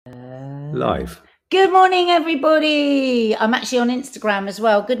Live. Good morning, everybody. I'm actually on Instagram as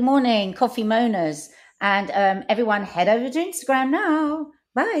well. Good morning, Coffee Moaners. And everyone head over to Instagram now.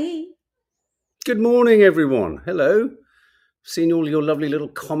 Bye. Good morning, everyone. Hello. Seen all your lovely little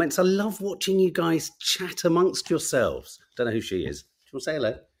comments. I love watching you guys chat amongst yourselves. Don't know who she is. Do you want to say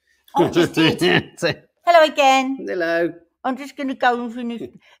hello? I just did. Hello again. Hello. I'm just going to go and finish.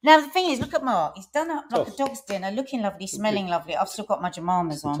 Now, the thing is, look at Mark. He's done up like a dog's dinner, looking lovely, smelling lovely. I've still got my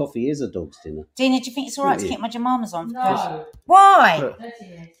jamamas on. Toffee is a dog's dinner. Dina, do you think it's all right to keep my jamamas on? No. Why? Look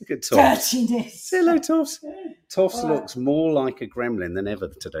at Toffs. Dirtiness. Hello, Toffs. Toffs looks more like a gremlin than ever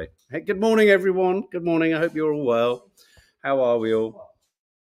today. Hey, good morning, everyone. Good morning. I hope you're all well. How are we all?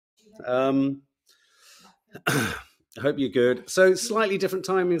 I hope you're good. So slightly different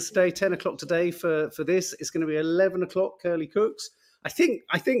timings today, 10 o'clock today for this. It's going to be 11 o'clock, Curly Cooks. I think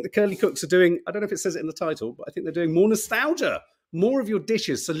the Curly Cooks are doing, I don't know if it says it in the title, but I think they're doing more nostalgia, more of your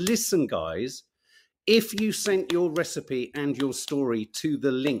dishes. So listen, guys, if you sent your recipe and your story to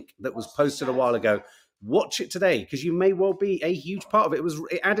the link that was posted a while ago, watch it today, because you may well be a huge part of it.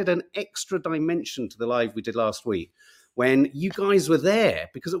 It added an extra dimension to the live we did last week, when you guys were there,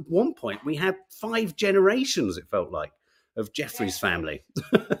 because at one point we had 5 generations, it felt like, of Jeffrey's family.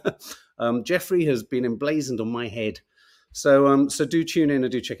 Jeffrey has been emblazoned on my head. So do tune in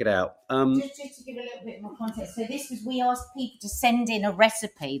and do check it out. Just to give a little bit more context. So this was, we asked people to send in a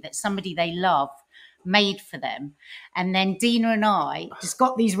recipe that somebody they love made for them, and then Dina and I just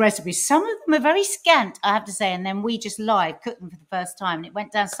got these recipes. Some of them are very scant, I have to say, and then we just live cooked them for the first time, and it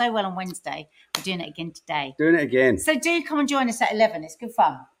went down so well on Wednesday. We're doing it again today. Doing it again. So do come and join us at 11. It's good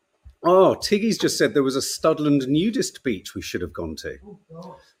fun. Oh, Tiggy's just said there was a Studland nudist beach we should have gone to.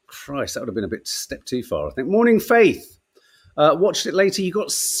 Oh, Christ, that would have been a bit step too far, I think. Morning, Faith. Watched it later. You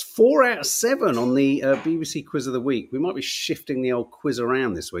got 4 out of 7 on the BBC Quiz of the Week. We might be shifting the old quiz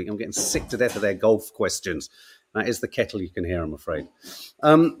around this week. I'm getting sick to death of their golf questions. That is the kettle you can hear, I'm afraid.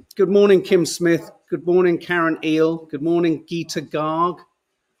 Good morning, Kim Smith. Good morning, Karen Eel. Good morning, Geeta Garg.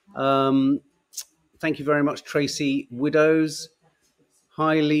 Thank you very much, Tracy Widows.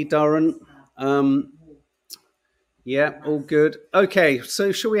 Hi, Lee Durrant. Yeah, all good. Okay,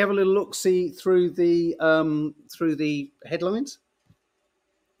 so shall we have a little look-see through the headlines?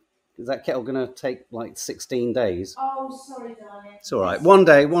 Is that kettle going to take like 16 days? Oh, sorry, darling. It's all right. One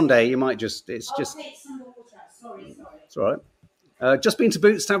day you might just. Take some water. Sorry. It's all right. Just been to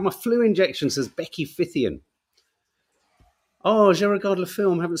Boots to have my flu injection, says Becky Fithian. Oh, Je regarde le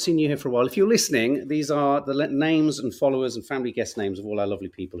film. Haven't seen you here for a while. If you're listening, these are the names and followers and family guest names of all our lovely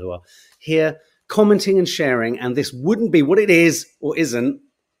people who are here commenting and sharing. And this wouldn't be what it is or isn't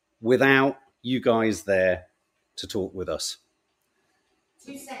without you guys there to talk with us.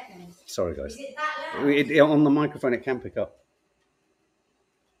 2 seconds. Sorry, guys. Is it that loud? On the microphone, it can pick up.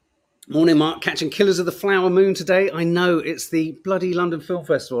 Morning, Mark. Catching Killers of the Flower Moon today. I know, it's the bloody London Film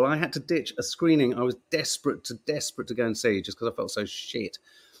Festival. I had to ditch a screening. I was desperate to go and see, just because I felt so shit.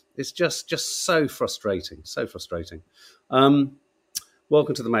 It's just so frustrating. So frustrating.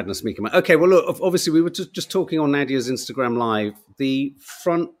 Welcome to the Madness, Mika. Okay, well, look, obviously we were just talking on Nadia's Instagram Live. The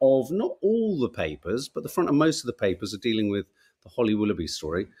front of, not all the papers, but the front of most of the papers are dealing with the Holly Willoughby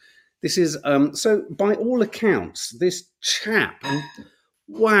story. This is, so by all accounts, this chap...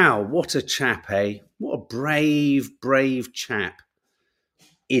 Wow, what a chap, eh? What a brave chap.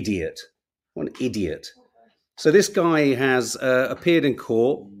 Idiot. What an idiot. So this guy has appeared in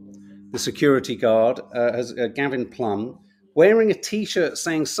court, the security guard, Gavin Plum, wearing a T-shirt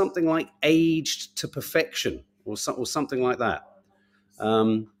saying something like aged to perfection or something like that.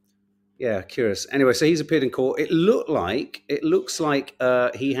 Yeah, curious. Anyway, so he's appeared in court. It looks like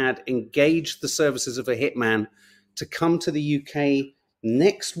he had engaged the services of a hitman to come to the UK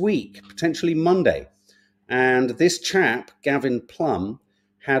next week, potentially Monday. And this chap, Gavin Plum,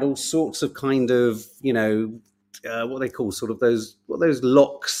 had all sorts of kind of, what they call sort of those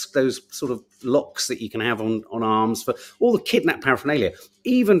locks that you can have on arms for all the kidnap paraphernalia,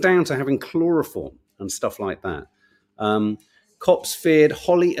 even down to having chloroform and stuff like that. Cops feared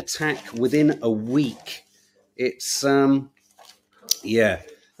Holly attack within a week. It's, yeah.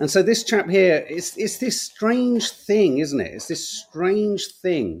 And so this chap here, it's this strange thing, isn't it? It's this strange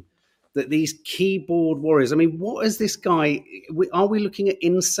thing that these keyboard warriors, I mean, what is this guy? Are we looking at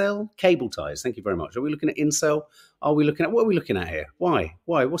incel? Cable ties, thank you very much. Are we looking at incel? What are we looking at here? Why?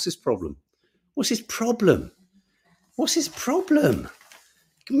 What's his problem?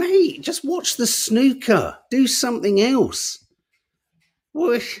 Mate, just watch the snooker. Do something else.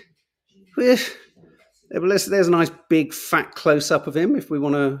 There's a nice big fat close up of him if we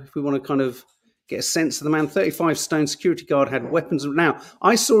want to kind of get a sense of the man. 35 stone, security guard, had weapons. Now,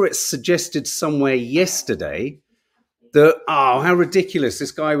 I saw it suggested somewhere yesterday that, oh, how ridiculous.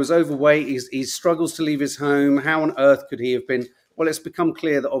 This guy was overweight. He struggles to leave his home. How on earth could he have been? Well, it's become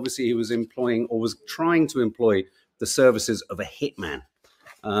clear that obviously he was employing or was trying to employ the services of a hitman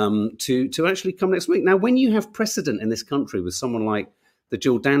to actually come next week. Now, when you have precedent in this country with someone like the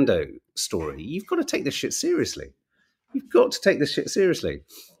Jill Dando story, you've got to take this shit seriously. You've got to take this shit seriously.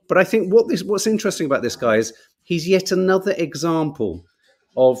 But I think what's interesting about this guy is he's yet another example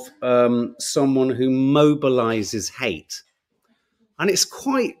of someone who mobilizes hate. And it's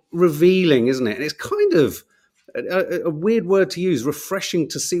quite revealing, isn't it? And it's kind of a weird word to use, refreshing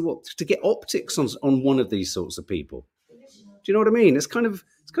to see to get optics on one of these sorts of people. Do you know what I mean? It's kind of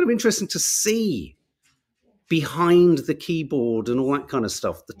interesting to see behind the keyboard and all that kind of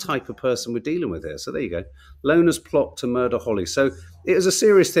stuff, the type of person we're dealing with here. So there you go. Loner's plot to murder Holly. So it was a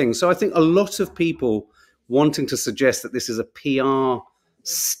serious thing. So I think a lot of people wanting to suggest that this is a PR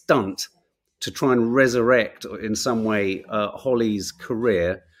stunt to try and resurrect in some way Holly's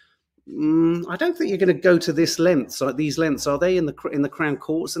career. I don't think you're going to go to these lengths. Are they in the Crown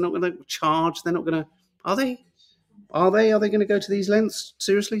Courts? They're not going to charge. They're not going to. Are they? Are they going to go to these lengths?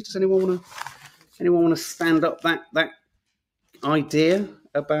 Seriously? Does anyone want to stand up that idea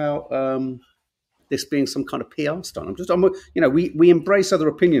about this being some kind of PR stunt? We embrace other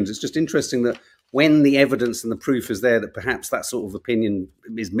opinions. It's just interesting that when the evidence and the proof is there that perhaps that sort of opinion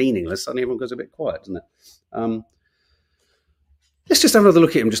is meaningless, suddenly everyone goes a bit quiet, doesn't it? Let's just have another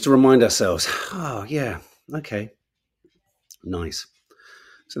look at him just to remind ourselves. Oh, yeah. Okay. Nice.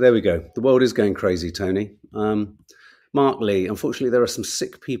 So there we go. The world is going crazy, Tony. Mark Lee, unfortunately, there are some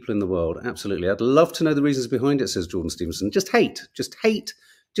sick people in the world. Absolutely. I'd love to know the reasons behind it, says Jordan Stevenson. Just hate. Just hate.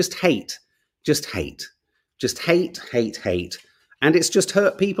 Just hate. Just hate. Just hate, hate, hate. And it's just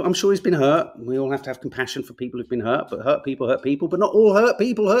hurt people. I'm sure he's been hurt. We all have to have compassion for people who've been hurt, but hurt people, but not all hurt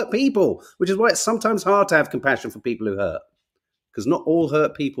people, which is why it's sometimes hard to have compassion for people who hurt, because not all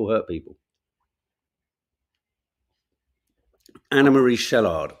hurt people hurt people. Anna-Marie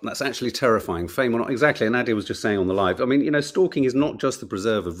Shellard. That's actually terrifying. Fame or not. Exactly. And Nadia was just saying on the live. I mean, stalking is not just the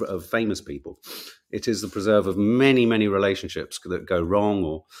preserve of famous people. It is the preserve of many, many relationships that go wrong,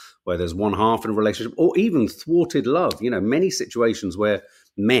 or where there's one half in a relationship, or even thwarted love. Many situations where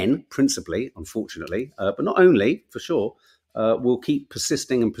men, principally, unfortunately, but not only, for sure, will keep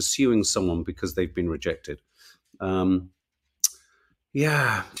persisting and pursuing someone because they've been rejected.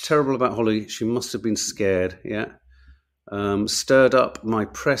 Yeah, terrible about Holly. She must have been scared. Yeah. Stirred up by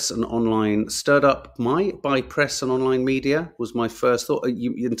press and online media was my first thought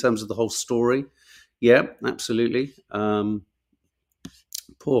in terms of the whole story. Yeah, absolutely. Poor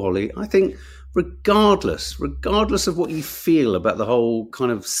Holly. I think regardless of what you feel about the whole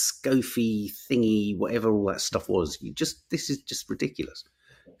kind of scofy thingy, whatever all that stuff was, this is just ridiculous.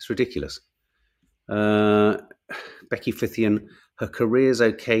 It's ridiculous. Becky Fithian, her career's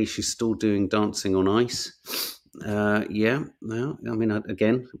okay. She's still doing Dancing on Ice. Yeah, no, I mean,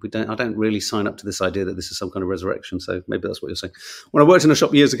 again, I don't really sign up to this idea that this is some kind of resurrection. So maybe that's what you're saying. When I worked in a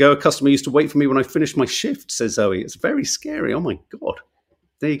shop years ago, a customer used to wait for me when I finished my shift, says Zoe. It's very scary. Oh my God.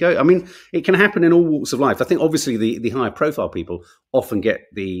 There you go. I mean, it can happen in all walks of life. I think obviously the higher profile people often get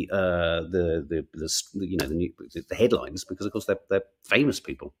the headlines because of course they're famous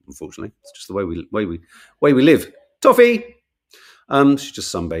people. Unfortunately, it's just the way we live. Toffee. She's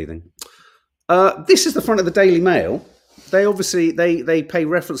just sunbathing. This is the front of the Daily Mail. They obviously they pay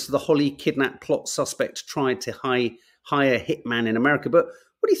reference to the Holly kidnap plot suspect tried to hire hitman in America. But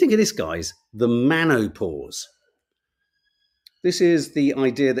what do you think of this, guys? The manopause. This is the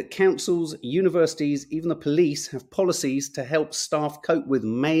idea that councils, universities, even the police have policies to help staff cope with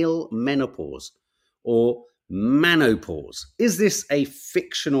male menopause or manopause. Is this a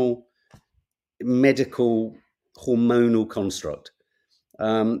fictional medical hormonal construct?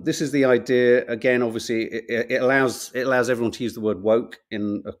 This is the idea. Again, obviously, it allows everyone to use the word woke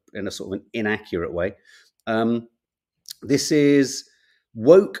in a sort of an inaccurate way. This is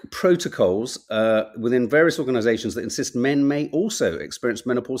woke protocols within various organizations that insist men may also experience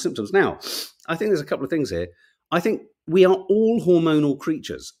menopause symptoms. Now, I think there's a couple of things here. I think we are all hormonal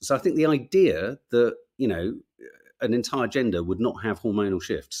creatures. So I think the idea that, an entire gender would not have hormonal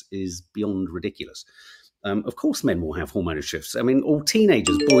shifts is beyond ridiculous. Of course, men will have hormonal shifts. I mean, all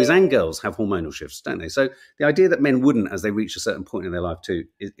teenagers, boys and girls, have hormonal shifts, don't they? So the idea that men wouldn't, as they reach a certain point in their life too,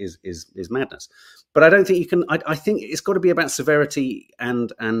 is madness. But I don't think you can. I think it's got to be about severity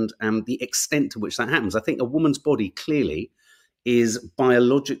and the extent to which that happens. I think a woman's body clearly is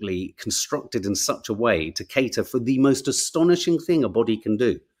biologically constructed in such a way to cater for the most astonishing thing a body can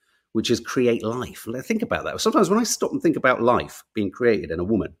do, which is create life. Think about that. Sometimes when I stop and think about life being created in a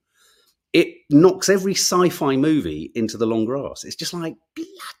woman, it knocks every sci-fi movie into the long grass. It's just like,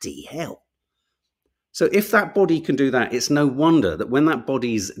 bloody hell. So if that body can do that, it's no wonder that when that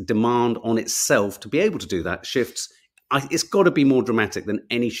body's demand on itself to be able to do that shifts, it's got to be more dramatic than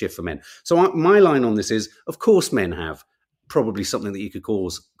any shift for men. So my line on this is, of course, men have probably something that you could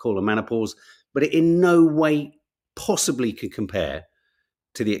call a menopause, but it in no way possibly can compare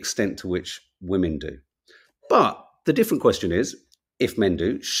to the extent to which women do. But the different question is, if men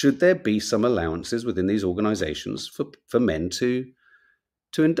do, should there be some allowances within these organizations for men to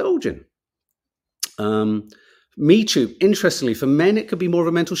indulge in? Me Too, interestingly, for men, it could be more of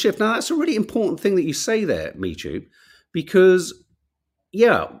a mental shift. Now, that's a really important thing that you say there, Me Too, because,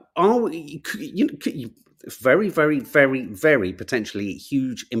 yeah, very, very, very, very potentially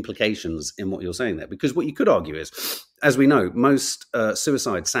huge implications in what you're saying there. Because what you could argue is, as we know, most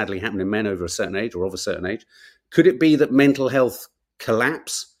suicides sadly happen in men over a certain age or of a certain age. Could it be that mental health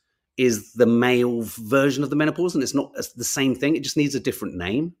collapse is the male version of the menopause, and it's not the same thing? It just needs a different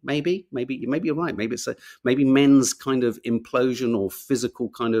name. Maybe you're right. Maybe men's kind of implosion or physical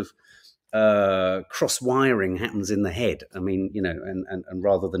kind of cross-wiring happens in the head. I mean, and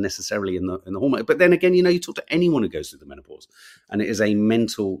rather than necessarily in the hormone. But then again, you talk to anyone who goes through the menopause, and it is a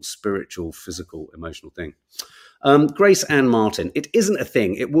mental, spiritual, physical, emotional thing. Grace Ann Martin, it isn't a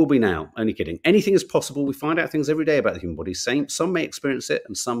thing. It will be now. Only kidding. Anything is possible. We find out things every day about the human body. Some may experience it,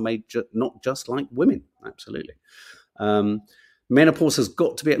 and some may not, just like women. Absolutely. Menopause has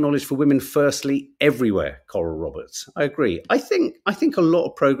got to be acknowledged for women firstly everywhere. Coral Roberts, I agree. I think a lot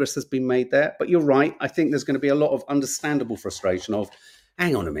of progress has been made there, but you're right. I think there's going to be a lot of understandable frustration of,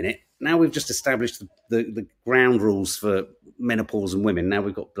 hang on a minute. Now we've just established the ground rules for menopause and women. Now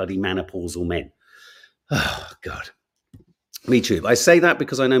we've got bloody menopausal men. Oh, God. Me too. I say that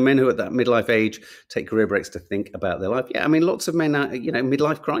because I know men who at that midlife age take career breaks to think about their life. Yeah, I mean, lots of men are,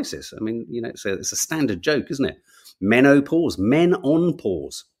 midlife crisis. I mean, it's a standard joke, isn't it? Menopause, men on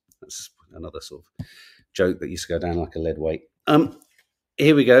pause. That's another sort of joke that used to go down like a lead weight.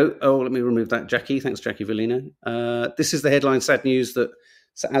 Here we go. Oh, let me remove that. Jackie. Thanks, Jackie Villino. This is the headline, sad news that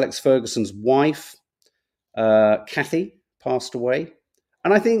Sir Alex Ferguson's wife, Kathy, passed away.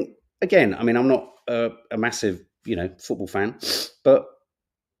 And I think, again, I mean, I'm not a massive, football fan, but,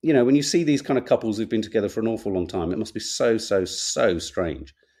 when you see these kind of couples who've been together for an awful long time, it must be so, so, so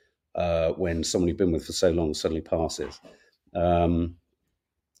strange when someone you've been with for so long suddenly passes.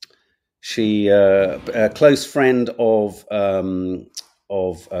 She, a close friend of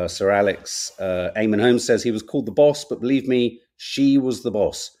Sir Alex, Eamon Holmes, says he was called the boss, but believe me, she was the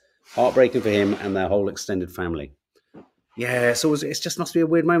boss. Heartbreaking for him and their whole extended family. Yeah, so it just must be a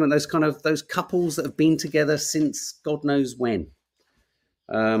weird moment. Those couples that have been together since God knows when.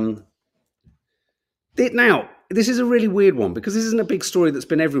 Now, this is a really weird one because this isn't a big story that's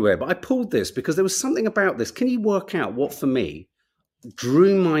been everywhere, but I pulled this because there was something about this. Can you work out what, for me,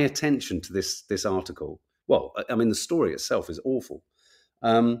 drew my attention to this article? Well, I mean, the story itself is awful.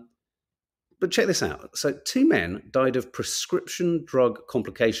 But check this out. So 2 men died of prescription drug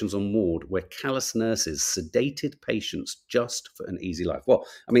complications on ward where callous nurses sedated patients just for an easy life. Well,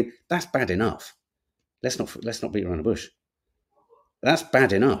 I mean, that's bad enough. Let's not beat around the bush. That's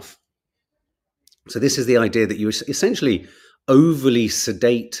bad enough. So this is the idea that you essentially overly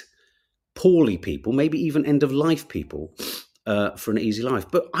sedate poorly people, maybe even end-of-life people, for an easy life.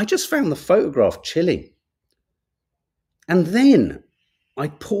 But I just found the photograph chilling. And then I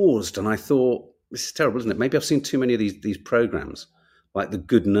paused and I thought, this is terrible, isn't it? Maybe I've seen too many of these programs, like The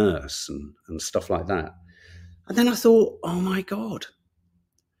Good Nurse and stuff like that. And then I thought, oh my God.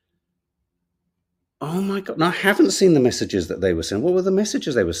 Now, I haven't seen the messages that they were sending. What were the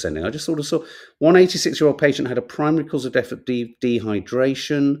messages they were sending? I just sort of saw one 86-year-old patient had a primary cause of death of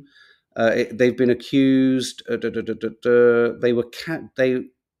dehydration. They've been accused. From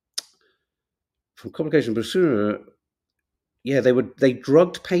complication. Yeah, they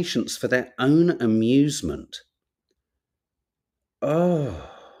drugged patients for their own amusement. Oh,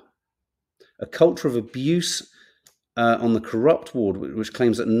 a culture of abuse on the corrupt ward, which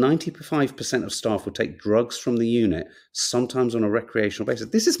claims that 95% of staff would take drugs from the unit, sometimes on a recreational basis.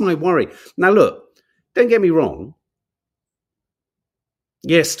 This is my worry. Now, look, don't get me wrong.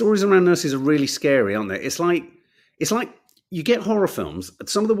 Yeah, stories around nurses are really scary, aren't they? It's like you get horror films.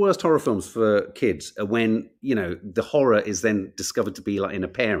 Some of the worst horror films for kids are when, the horror is then discovered to be like in a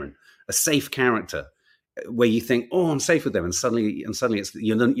parent, a safe character where you think, oh, I'm safe with them, and suddenly it's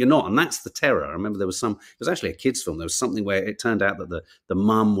you're not, and that's the terror. I remember it was actually a kids' film. There was something where it turned out that the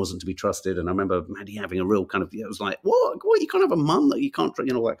mum wasn't to be trusted, and I remember Maddie having a real kind of, it was like, what, you can't have a mum that you can't,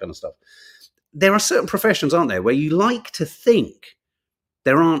 all that kind of stuff. There are certain professions, aren't there, where you like to think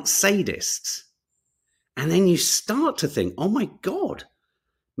there aren't sadists, and then you start to think, oh my God,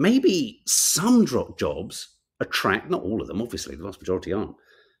 maybe some jobs attract, not all of them, obviously, the vast majority aren't,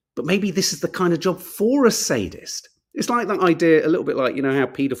 but maybe this is the kind of job for a sadist. It's like that idea, a little bit like, how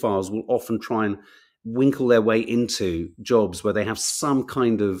paedophiles will often try and winkle their way into jobs where they have some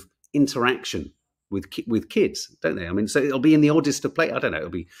kind of interaction with kids, don't they? I mean, so it'll be in the oddest of places. I don't know,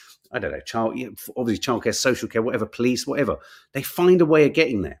 obviously childcare, social care, whatever, police, whatever. They find a way of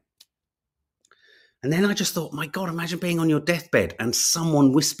getting there. And then I just thought, my God, imagine being on your deathbed and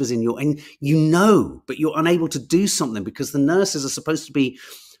someone whispers in and but you're unable to do something because the nurses are supposed to be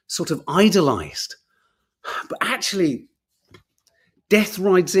sort of idolized. But actually, death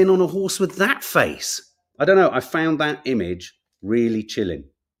rides in on a horse with that face. I don't know. I found that image really chilling.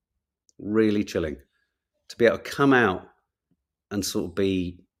 Really chilling. To be able to come out and sort of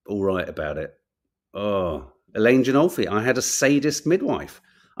be all right about it. Oh, Elaine Genolfi, I had a sadist midwife.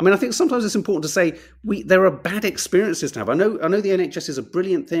 I mean, I think sometimes it's important to say there are bad experiences to have. I know the NHS is a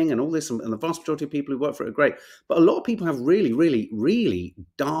brilliant thing and all this, and the vast majority of people who work for it are great. But a lot of people have really, really, really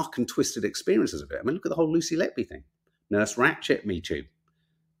dark and twisted experiences of it. I mean, look at the whole Lucy Letby thing. Nurse Ratchet, Me Too.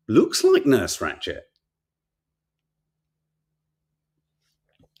 Looks like Nurse Ratchet.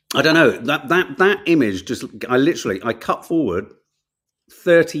 I don't know. That image I cut forward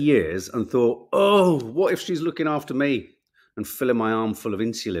 30 years and thought, oh, what if she's looking after me and filling my arm full of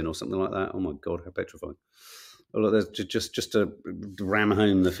insulin or something like that? Oh my God, how petrifying. Oh, look, there's just to ram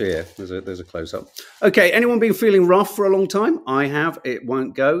home the fear. There's a close up. Okay, anyone been feeling rough for a long time? I have. It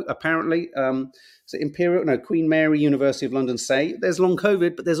won't go. Apparently, Queen Mary University of London say there's long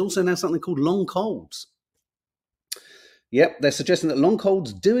COVID, but there's also now something called long colds. Yep, they're suggesting that long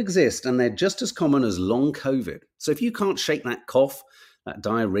colds do exist and they're just as common as long COVID. So if you can't shake that cough, that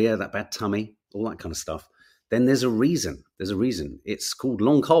diarrhea, that bad tummy, all that kind of stuff, then there's a reason. It's called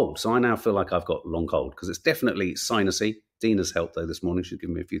long cold. So I now feel like I've got long cold because it's definitely sinusy. Dina's helped though this morning. She's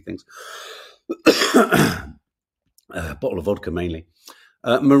given me a few things. A bottle of vodka mainly.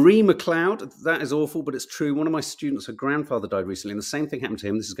 Marie McLeod, that is awful, but it's true. One of my students, her grandfather died recently, and the same thing happened to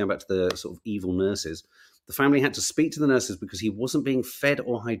him. This is going back to the sort of evil nurses. The family had to speak to the nurses because he wasn't being fed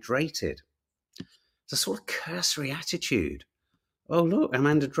or hydrated. It's a sort of cursory attitude. Oh, look,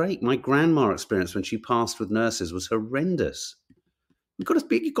 Amanda Drake. My grandma experience when she passed with nurses was horrendous. You've got to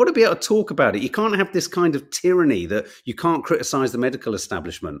be able to talk about it. You can't have this kind of tyranny that you can't criticize the medical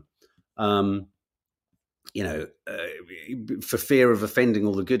establishment, for fear of offending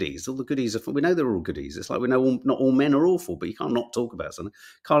all the goodies. All the goodies we know they're all goodies. It's like we know not all men are awful, but you can't not talk about something.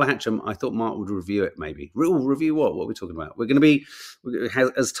 Carla Hatcham, I thought Mark would review it maybe. Review what? What are we talking about? We're going to be,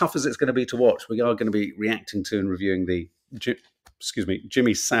 as tough as it's going to be to watch, we are going to be reacting to and reviewing the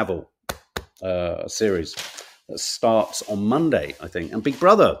Jimmy Savile series that starts on Monday, I think. And Big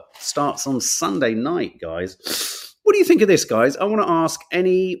Brother starts on Sunday night, guys. What do you think of this, guys? I want to ask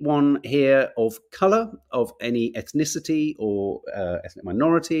anyone here of colour, of any ethnicity or ethnic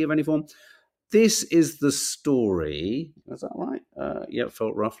minority of any form. This is the story. Is that right? Yeah, it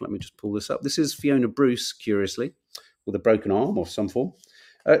felt rough. Let me just pull this up. This is Fiona Bruce, curiously, with a broken arm of some form.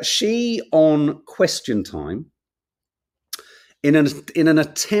 She, on Question Time, in an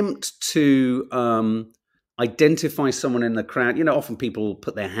attempt to identify someone in the crowd, often people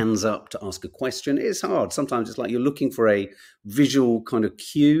put their hands up to ask a question. It's hard. Sometimes it's like you're looking for a visual kind of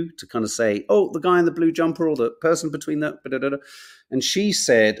cue to kind of say, oh, the guy in the blue jumper or the person between that. And she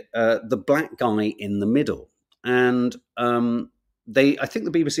said, the black guy in the middle. And I think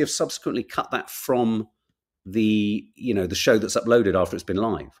the BBC have subsequently cut that from the show that's uploaded after it's been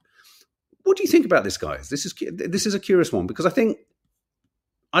live. What do you think about this, guys? This is a curious one because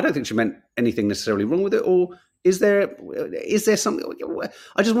I don't think she meant anything necessarily wrong with it, or is there something?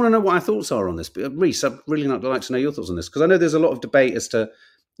 I just want to know what our thoughts are on this. But Reese, I'd really like to know your thoughts on this because I know there's a lot of debate as to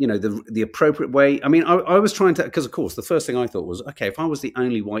the appropriate way. I mean, I was trying to, because of course the first thing I thought was, okay, if I was the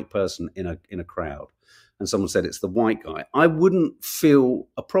only white person in a crowd and someone said it's the white guy, I wouldn't feel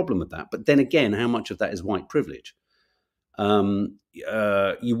a problem with that. But then again, how much of that is white privilege?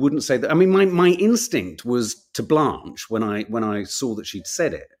 You wouldn't say that. I mean, my instinct was to blanch when I saw that she'd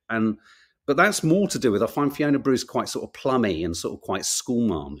said it, but that's more to do with I find Fiona Bruce quite sort of plummy and sort of quite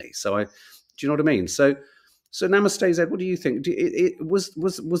schoolmarmly. So do you know what I mean? So Namaste Zed, what do you think?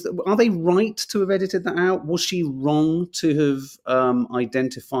 Are they right to have edited that out? Was she wrong to have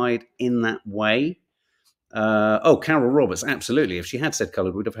identified in that way? Carol Roberts, absolutely. If she had said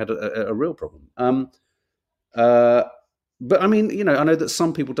coloured, we'd have had a real problem. But I mean, I know that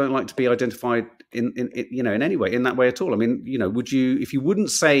some people don't like to be identified in any way, in that way at all. I mean, would you, if you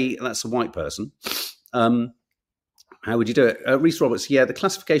wouldn't say that's a white person, how would you do it? Reese Roberts, yeah, the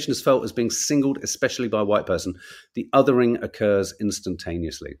classification is felt as being singled, especially by a white person. The othering occurs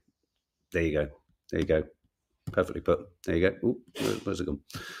instantaneously. There you go. Perfectly put. There you go. Ooh, where's it gone?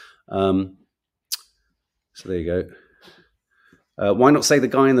 So there you go. Why not say the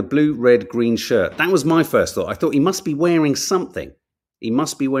guy in the blue, red, green shirt? That was my first thought. I thought he must be wearing something.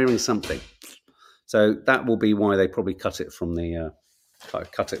 So that will be why they probably cut it from the...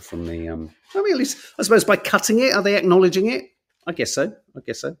 I mean, at least, I suppose by cutting it, are they acknowledging it? I guess so.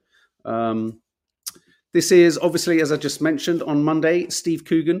 This is obviously, as I just mentioned, on Monday, Steve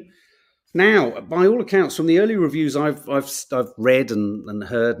Coogan. Now, by all accounts, from the early reviews I've read and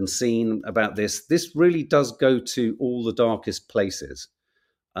heard and seen about this really does go to all the darkest places.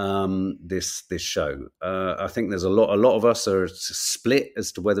 This show, I think there's a lot of us are split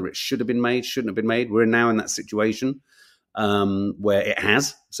as to whether it should have been made, shouldn't have been made. We're now in that situation where it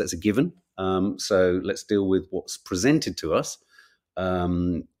has, so it's a given. So let's deal with what's presented to us.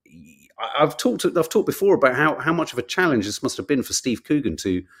 I've talked before about how much of a challenge this must have been for Steve Coogan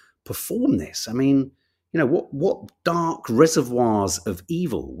to perform this. I mean, what dark reservoirs of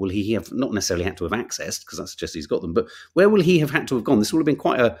evil will he have not necessarily had to have accessed, because that's just he's got them, but where will he have had to have gone? This would have been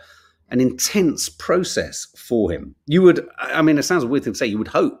quite an intense process for him. You would, I mean, it sounds a weird thing to say, you would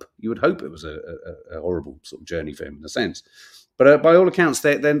hope it was a horrible sort of journey for him in a sense. But by all accounts,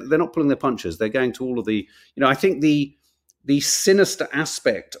 they're not pulling their punches. They're going to all of the, I think the sinister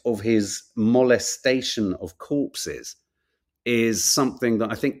aspect of his molestation of corpses is something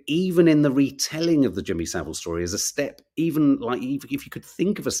that I think even in the retelling of the Jimmy Savile story is a step, even if you could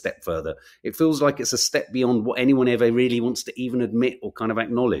think of a step further, it feels like it's a step beyond what anyone ever really wants to even admit or kind of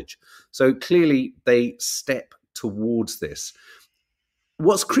acknowledge. So clearly they step towards this.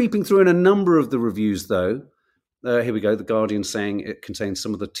 What's creeping through in a number of the reviews, though, here we go, The Guardian saying it contains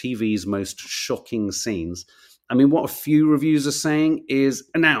some of the TV's most shocking scenes. I mean, what a few reviews are saying is,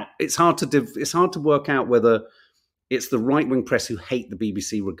 now it's hard to work out whether it's the right-wing press who hate the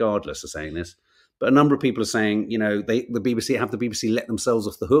BBC regardless of saying this, but a number of people are saying, the BBC let themselves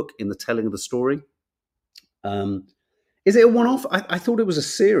off the hook in the telling of the story. Is it a one-off? I thought it was a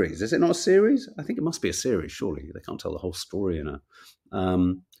series. Is it not a series? I think it must be a series, surely. They can't tell the whole story in a...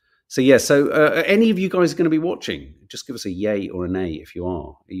 So any of you guys are going to be watching? Just give us a yay or a nay if you are.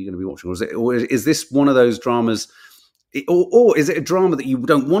 Are you going to be watching? Or is this one of those dramas... Or is it a drama that you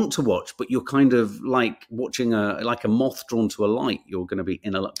don't want to watch, but you're kind of like watching like a moth drawn to a light? You're going to be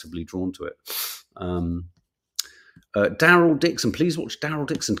ineluctably drawn to it. Daryl Dixon, please watch Daryl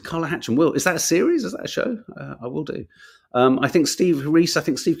Dixon, Carla Hatch and Will. Is that a series? Is that a show? I will do. I think Steve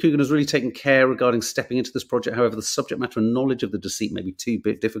Coogan has really taken care regarding stepping into this project. However, the subject matter and knowledge of the deceit may be too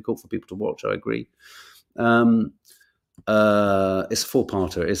difficult for people to watch. I agree. It's a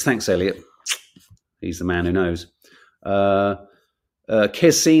four-parter. Thanks, Elliot. He's the man who knows.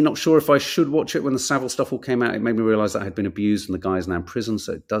 KC, not sure if I should watch it. When the Savile stuff all came out, it made me realise that I had been abused and the guy's now in prison,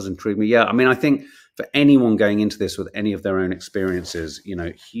 so it does intrigue me. Yeah, I mean, I think for anyone going into this with any of their own experiences,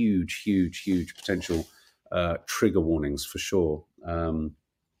 huge potential trigger warnings for sure.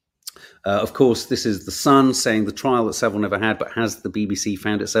 Of course, this is The Sun saying the trial that Savile never had, but has the BBC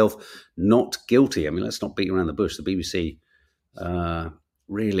found itself not guilty? I mean, let's not beat around the bush. The BBC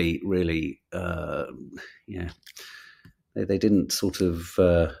really, They didn't sort of,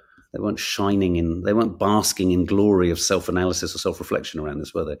 they weren't basking in glory of self-analysis or self-reflection around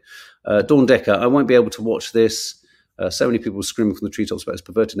this, were they? Dawn Decker, I won't be able to watch this. So many people were screaming from the treetops about his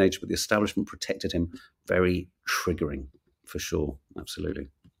perverted nature, but the establishment protected him. Very triggering, for sure. Absolutely.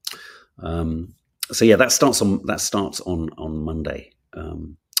 That starts on Monday.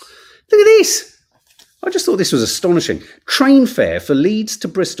 Look at this. I just thought this was astonishing. Train fare for Leeds to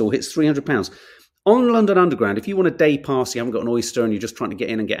Bristol hits £300. On London Underground, if you want a day pass, you haven't got an oyster and you're just trying to get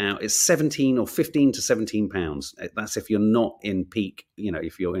in and get out, it's 17 or 15 to 17 pounds. That's if you're not in peak,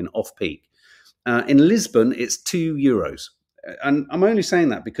 if you're in off peak. In Lisbon, it's €2. And I'm only saying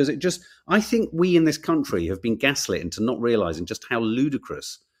that because I think we in this country have been gaslit into not realizing just how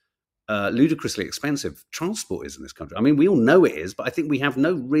ludicrously expensive transport is in this country. I mean, we all know it is, but I think we have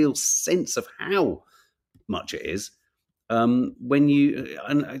no real sense of how much it is. When you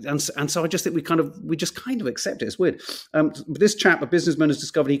and so I just think we just kind of accept it. It's weird. This chap, a businessman, has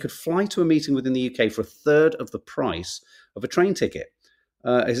discovered he could fly to a meeting within the UK for a third of the price of a train ticket.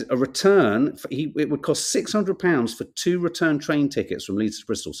 is a return. It would cost £600 for 2 return train tickets from Leeds to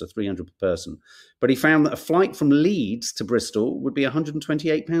Bristol, so 300 per person. But he found that a flight from Leeds to Bristol would be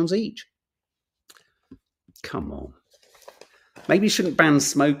 £128 each. Come on. Maybe you shouldn't ban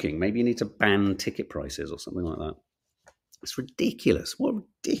smoking. Maybe you need to ban ticket prices or something like that. It's ridiculous. What a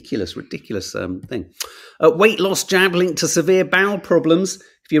ridiculous thing. Weight loss jab linked to severe bowel problems.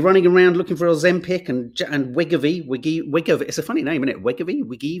 If you're running around looking for Ozempic and Wegovy, it's a funny name, isn't it?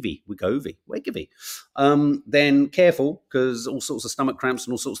 Wegovy. Then careful, because all sorts of stomach cramps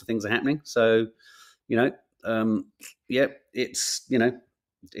and all sorts of things are happening. So, it's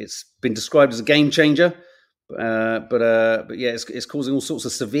been described as a game changer. But yeah, it's causing all sorts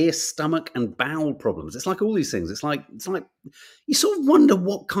of severe stomach and bowel problems. It's like all these things. It's like you sort of wonder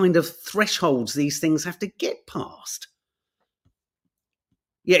what kind of thresholds these things have to get past.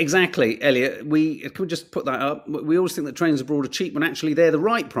 Yeah, exactly, Elliot. Can we just put that up? We always think that trains abroad are cheap when actually they're the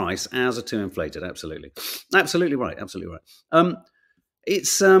right price. Ours are too inflated. Absolutely right.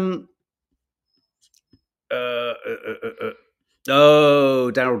 It's Daryl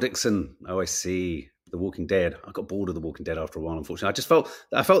Dixon. Oh, I see. The Walking Dead. I got bored of The Walking Dead after a while, unfortunately.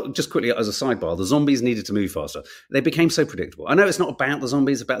 I felt just quickly as a sidebar, the zombies needed to move faster. They became so predictable. I know it's not about the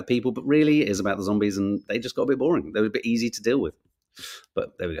zombies, it's about the people, but really it is about the zombies, and they just got a bit boring. They were a bit easy to deal with.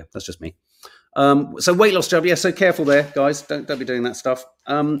 But there we go. That's just me. So weight loss jab. Yeah, so careful there, guys. Don't be doing that stuff.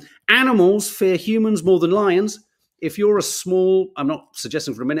 Animals fear humans more than lions. If you're a small, I'm not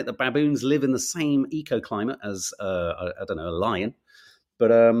suggesting for a minute that baboons live in the same ecoclimate as, a lion.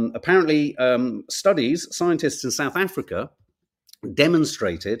 But apparently, scientists in South Africa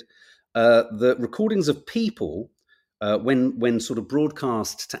demonstrated that recordings of people, when sort of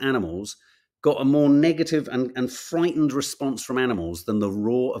broadcast to animals, got a more negative and frightened response from animals than the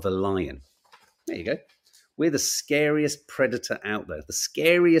roar of a lion. There you go. We're the scariest predator out there, the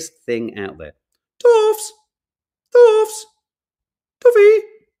scariest thing out there. Toffs! Toffee!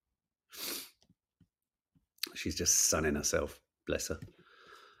 She's just sunning herself. Bless her.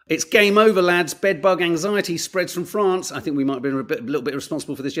 It's game over, lads. Bedbug anxiety spreads from France. I think we might have been a little bit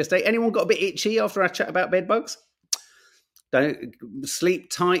responsible for this yesterday. Anyone got a bit itchy after our chat about bedbugs? Don't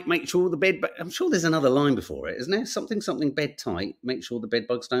sleep tight. Make sure the bed. I'm sure there's another line before it, isn't there? Something bed tight. Make sure the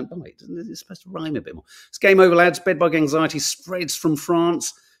bedbugs don't bite. It's supposed to rhyme a bit more. It's game over, lads. Bedbug anxiety spreads from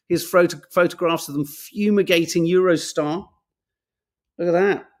France. Here's photographs of them fumigating Eurostar. Look at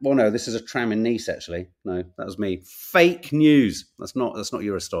that. Well, no, this is a tram in Nice, actually. No, that was me. Fake news. That's not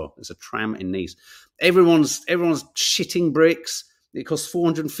Eurostar. It's a tram in Nice. Everyone's shitting bricks. It costs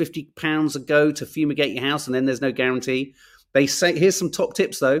 £450 a go to fumigate your house, and then there's no guarantee. They say, here's some top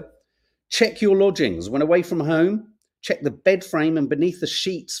tips, though. Check your lodgings. When away from home, check the bed frame and beneath the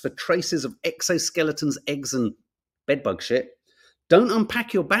sheets for traces of exoskeletons, eggs, and bedbug shit. Don't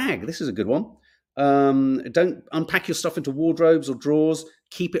unpack your bag. This is a good one. Don't unpack your stuff into wardrobes or drawers.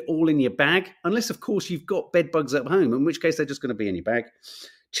 Keep it all in your bag, unless, of course, you've got bed bugs at home, in which case they're just going to be in your bag.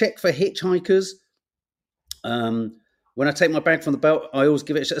 Check for hitchhikers. When I take my bag from the belt, I always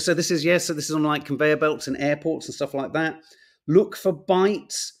give it a shot. So this is on like conveyor belts in airports and stuff like that. Look for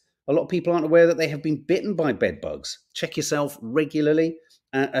bites. A lot of people aren't aware that they have been bitten by bed bugs. Check yourself regularly.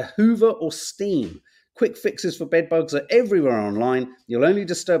 A Hoover or steam. Quick fixes for bed bugs are everywhere online. You'll only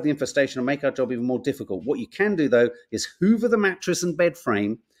disturb the infestation and make our job even more difficult. What you can do, though, is hoover the mattress and bed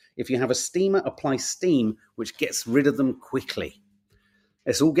frame. If you have a steamer, apply steam, which gets rid of them quickly.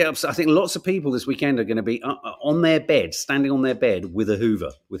 Let's all get upset. I think lots of people this weekend are going to be on their bed, standing on their bed with a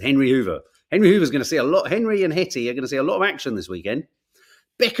Hoover, with Henry Hoover. Henry Hoover's going to see a lot. Henry and Hetty are going to see a lot of action this weekend.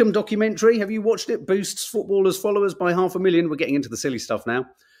 Beckham documentary. Have you watched it? Boosts footballers' followers by 500,000. We're getting into the silly stuff now.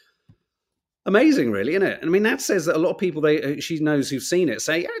 Amazing, really, isn't it? And I mean, that says that a lot of people she knows who've seen it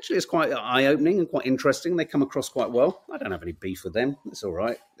say, actually, it's quite eye-opening and quite interesting. They come across quite well. I don't have any beef with them. It's all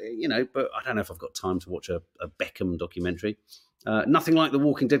right, but I don't know if I've got time to watch a Beckham documentary. Nothing like The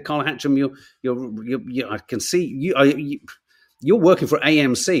Walking Dead. Carl Hatcham, I can see you're working for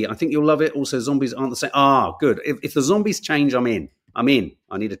AMC. I think you'll love it. Also, zombies aren't the same. Good. If the zombies change, I'm in. I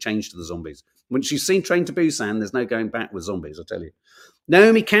need a change to the zombies. Once you've seen Train to Busan, there's no going back with zombies, I tell you.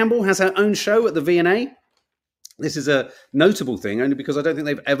 Naomi Campbell has her own show at the V&A. This is a notable thing, only because I don't think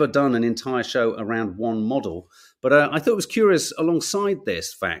they've ever done an entire show around one model. But I thought it was curious, alongside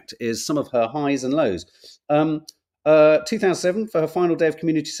this fact, is some of her highs and lows. 2007, for her final day of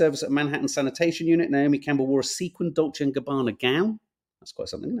community service at Manhattan Sanitation Unit, Naomi Campbell wore a sequined Dolce & Gabbana gown. That's quite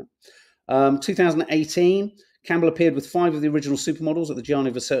something, isn't it? 2018, Campbell appeared with 5 of the original supermodels at the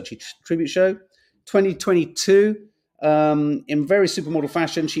Gianni Versace tribute show. 2022, in very supermodel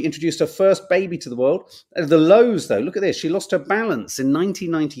fashion. She introduced her first baby to the world. The lows, though, look at this. She lost her balance in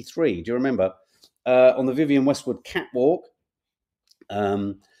 1993. Do you remember? On the Vivienne Westwood catwalk.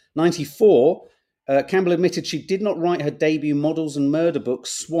 94, Campbell admitted she did not write her debut models and murder book,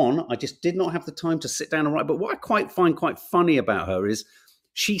 Swan. I just did not have the time to sit down and write. But what I find quite funny about her is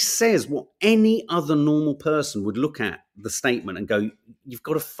she says what any other normal person would look at the statement and go, "You've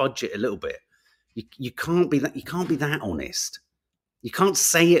got to fudge it a little bit. You can't be that. You can't be that honest. You can't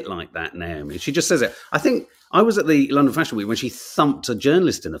say it like that, Naomi." She just says it. I think I was at the London Fashion Week when she thumped a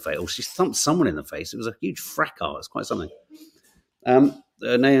journalist in the face, or she thumped someone in the face. It was a huge fracas. It's quite something.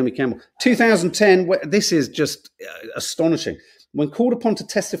 Naomi Campbell. 2010, this is just astonishing. When called upon to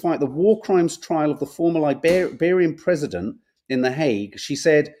testify at the war crimes trial of the former Liberian president in The Hague, she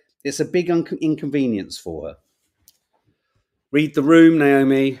said, "It's a big inconvenience for her." Read The Room,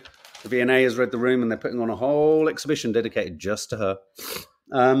 Naomi. The V&A has read The Room, and they're putting on a whole exhibition dedicated just to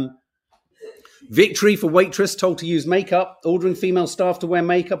her. Victory for waitress told to use makeup. Ordering female staff to wear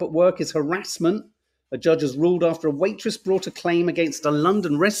makeup at work is harassment. A judge has ruled after a waitress brought a claim against a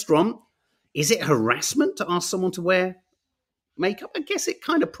London restaurant. Is it harassment to ask someone to wear makeup? I guess it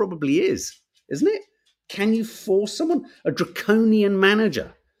kind of probably is, isn't it? Can you force someone? A draconian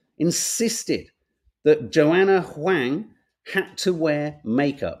manager insisted that Joanna Huang had to wear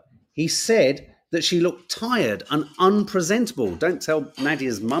makeup. He said that she looked tired and unpresentable. Don't tell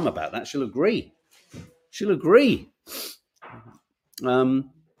Nadia's mum about that. She'll agree.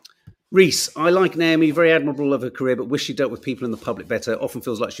 Reese, I like Naomi, very admirable of her career, but wish she dealt with people in the public better. Often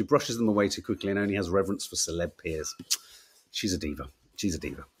feels like she brushes them away too quickly and only has reverence for celeb peers. She's a diva. She is a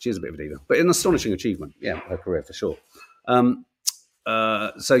bit of a diva, but an astonishing achievement. Yeah, her career for sure.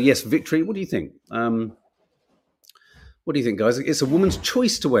 So yes, Victory. What do you think? What do you think, guys? It's a woman's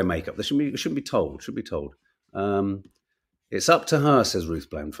choice to wear makeup. They shouldn't be told. Should be told. It's up to her, says Ruth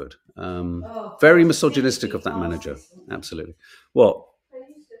Blanford. Very misogynistic of that manager. Absolutely. What?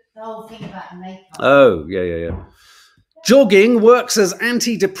 The whole thing about makeup. Oh, yeah. Jogging works as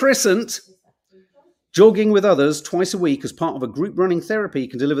antidepressant. Jogging with others twice a week as part of a group running therapy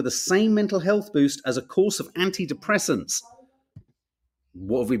can deliver the same mental health boost as a course of antidepressants.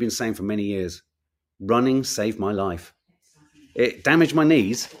 What have we been saying for many years? Running saved my life. It damaged my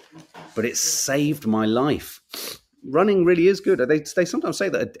knees, but it saved my life. Running really is good. They sometimes say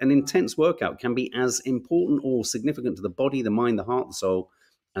that an intense workout can be as important or significant to the body, the mind, the heart, the soul,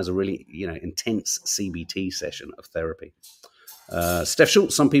 as a really, intense CBT session of therapy. Steph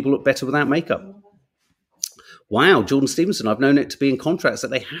Schultz, some people look better without makeup. Wow, Jordan Stevenson, I've known it to be in contracts that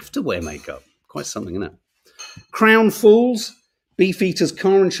they have to wear makeup. Quite something, isn't it? Crown Fools, Beefeater's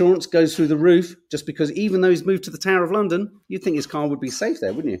car insurance goes through the roof just because even though he's moved to the Tower of London, you'd think his car would be safe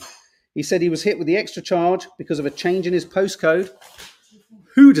there, wouldn't you? He said he was hit with the extra charge because of a change in his postcode.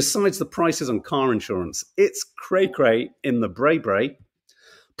 Who decides the prices on car insurance? It's cray-cray in the bray-bray.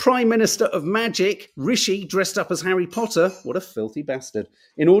 Prime Minister of Magic, Rishi, dressed up as Harry Potter, what a filthy bastard,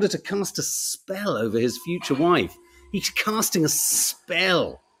 in order to cast a spell over his future wife. He's casting a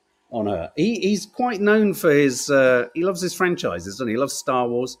spell on her. He's quite known for his, he loves his franchises, doesn't he? He loves Star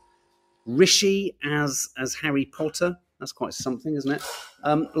Wars. Rishi as Harry Potter, that's quite something, isn't it?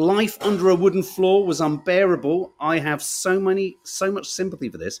 Life under a wooden floor was unbearable. I have so much sympathy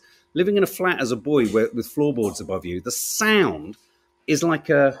for this. Living in a flat as a boy with floorboards above you, the sound is like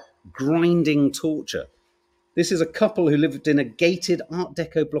a grinding torture. This is a couple who lived in a gated Art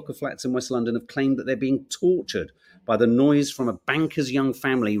Deco block of flats in West London have claimed that they're being tortured by the noise from a banker's young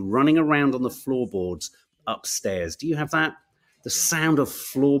family running around on the floorboards upstairs. Do you have that? The sound of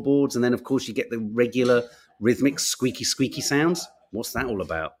floorboards, and then, of course, you get the regular rhythmic squeaky sounds. What's that all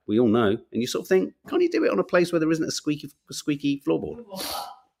about? We all know. And you sort of think, can't you do it on a place where there isn't a squeaky floorboard?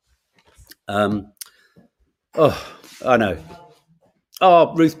 I know.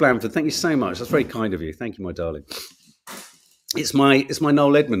 Oh, Ruth Blanford, thank you so much. That's very kind of you. Thank you, my darling. It's my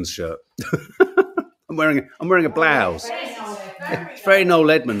Noel Edmonds shirt. I'm wearing a blouse. It's very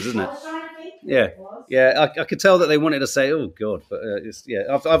Noel Edmonds, isn't it? Yeah. I could tell that they wanted to say, "Oh God," but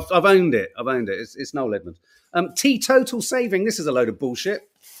I've owned it. It's Noel Edmonds. Teetotal saving. This is a load of bullshit.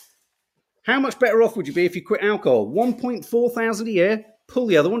 How much better off would you be if you quit alcohol? 1.4 thousand a year. Pull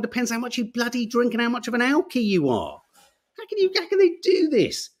the other one. Depends how much you bloody drink and how much of an alky you are. How can they do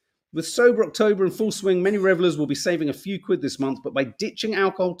this? With Sober October in full swing, many revellers will be saving a few quid this month, but by ditching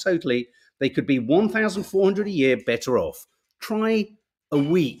alcohol totally, they could be 1,400 a year better off. Try a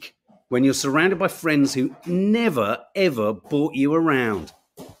week when you're surrounded by friends who never, ever bought you around.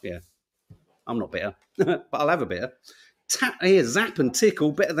 Yeah, I'm not bitter, but I'll have a bitter. Here, Zap and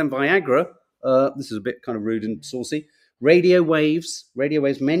Tickle, better than Viagra. This is a bit kind of rude and saucy. Radio waves.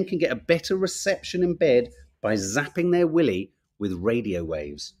 Men can get a better reception in bed by zapping their willy with radio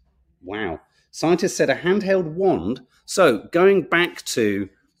waves. Wow. Scientists said a handheld wand. So going back to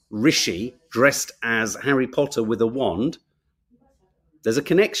Rishi dressed as Harry Potter with a wand, there's a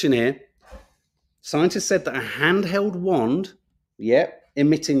connection here. Scientists said that a handheld wand,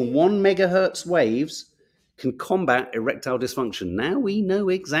 emitting 1 megahertz waves, can combat erectile dysfunction. Now we know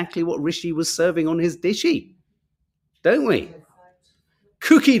exactly what Rishi was serving on his dishy, don't we?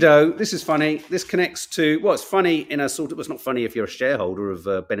 Cookie dough. This is funny. This connects to, well, it's funny in a sort of, it's not funny if you're a shareholder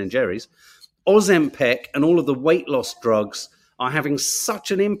of Ben & Jerry's. Ozempic and all of the weight loss drugs are having such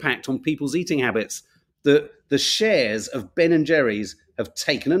an impact on people's eating habits that the shares of Ben & Jerry's have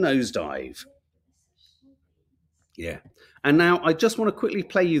taken a nosedive. Yeah. And now I just want to quickly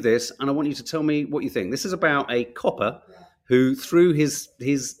play you this, and I want you to tell me what you think. This is about a copper who threw his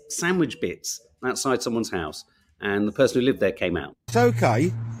sandwich bits outside someone's house, and the person who lived there came out. It's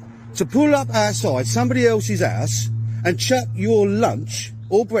okay to pull up outside somebody else's house and chuck your lunch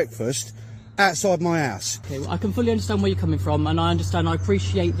or breakfast outside my house. Okay, well, I can fully understand where you're coming from, and I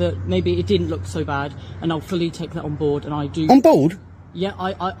appreciate that maybe it didn't look so bad, and I'll fully take that on board, and I do... On board? Yeah,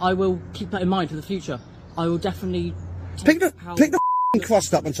 I will keep that in mind for the future. I will definitely... Pick the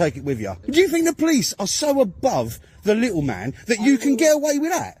crust up and take it with you. Do you think the police are so above the little man that you can get away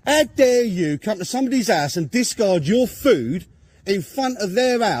with that? How dare you come to somebody's house and discard your food in front of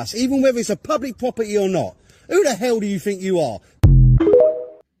their house, even whether it's a public property or not? Who the hell do you think you are?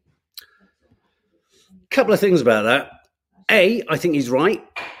 Couple of things about that. A, I think he's right.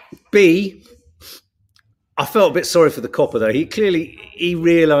 B, I felt a bit sorry for the copper though. He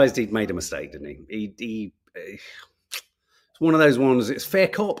realised he'd made a mistake, didn't he? It's one of those ones. It's fair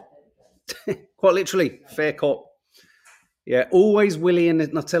cop, quite literally fair cop. Yeah, always Willie, and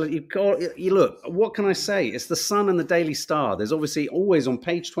I tell you, you look. What can I say? It's the Sun and the Daily Star. There's obviously always on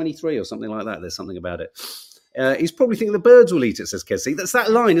page 23 or something like that. There's something about it. He's probably thinking the birds will eat it, says Kes. See, that's that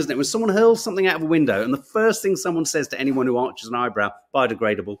line, isn't it? When someone hurls something out of a window, and the first thing someone says to anyone who arches an eyebrow,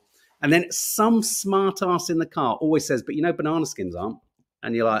 biodegradable, and then some smart ass in the car always says, but you know, banana skins aren't.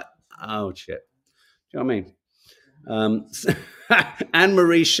 And you're like, oh shit. Do you know what I mean?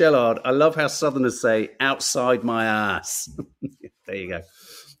 Anne-Marie Shellard, I love how Southerners say, outside my ass. There you go.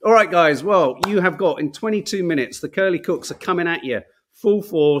 All right, guys. Well, you have got in 22 minutes, the Curly Cooks are coming at you full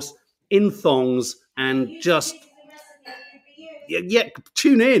force, in thongs, and just... Yeah,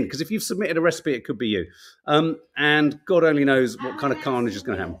 tune in, because if you've submitted a recipe, it could be you. And God only knows what kind of carnage is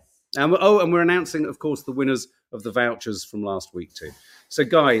going to happen. And we're announcing, of course, the winners of the vouchers from last week too. So,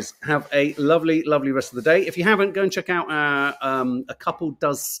 guys, have a lovely, lovely rest of the day. If you haven't, go and check out our A Couple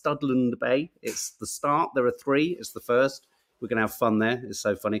Does Studland Bay. It's the start. There are 3. It's the first. We're going to have fun there. It's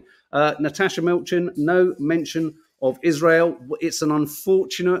so funny. Natasha Milchin, no mention of Israel. It's an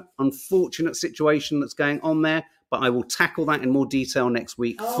unfortunate situation that's going on there. But I will tackle that in more detail next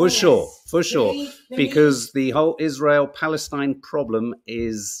week sure, because the whole Israel-Palestine problem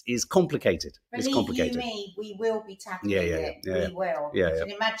is complicated. It's complicated. Believe you me, we will be tackling it. We will. You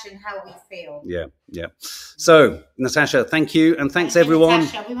can imagine how we feel. Yeah. So, Natasha, thank you, and thanks everyone.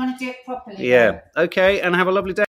 Natasha, we want to do it properly. Yeah. Okay, and have a lovely day.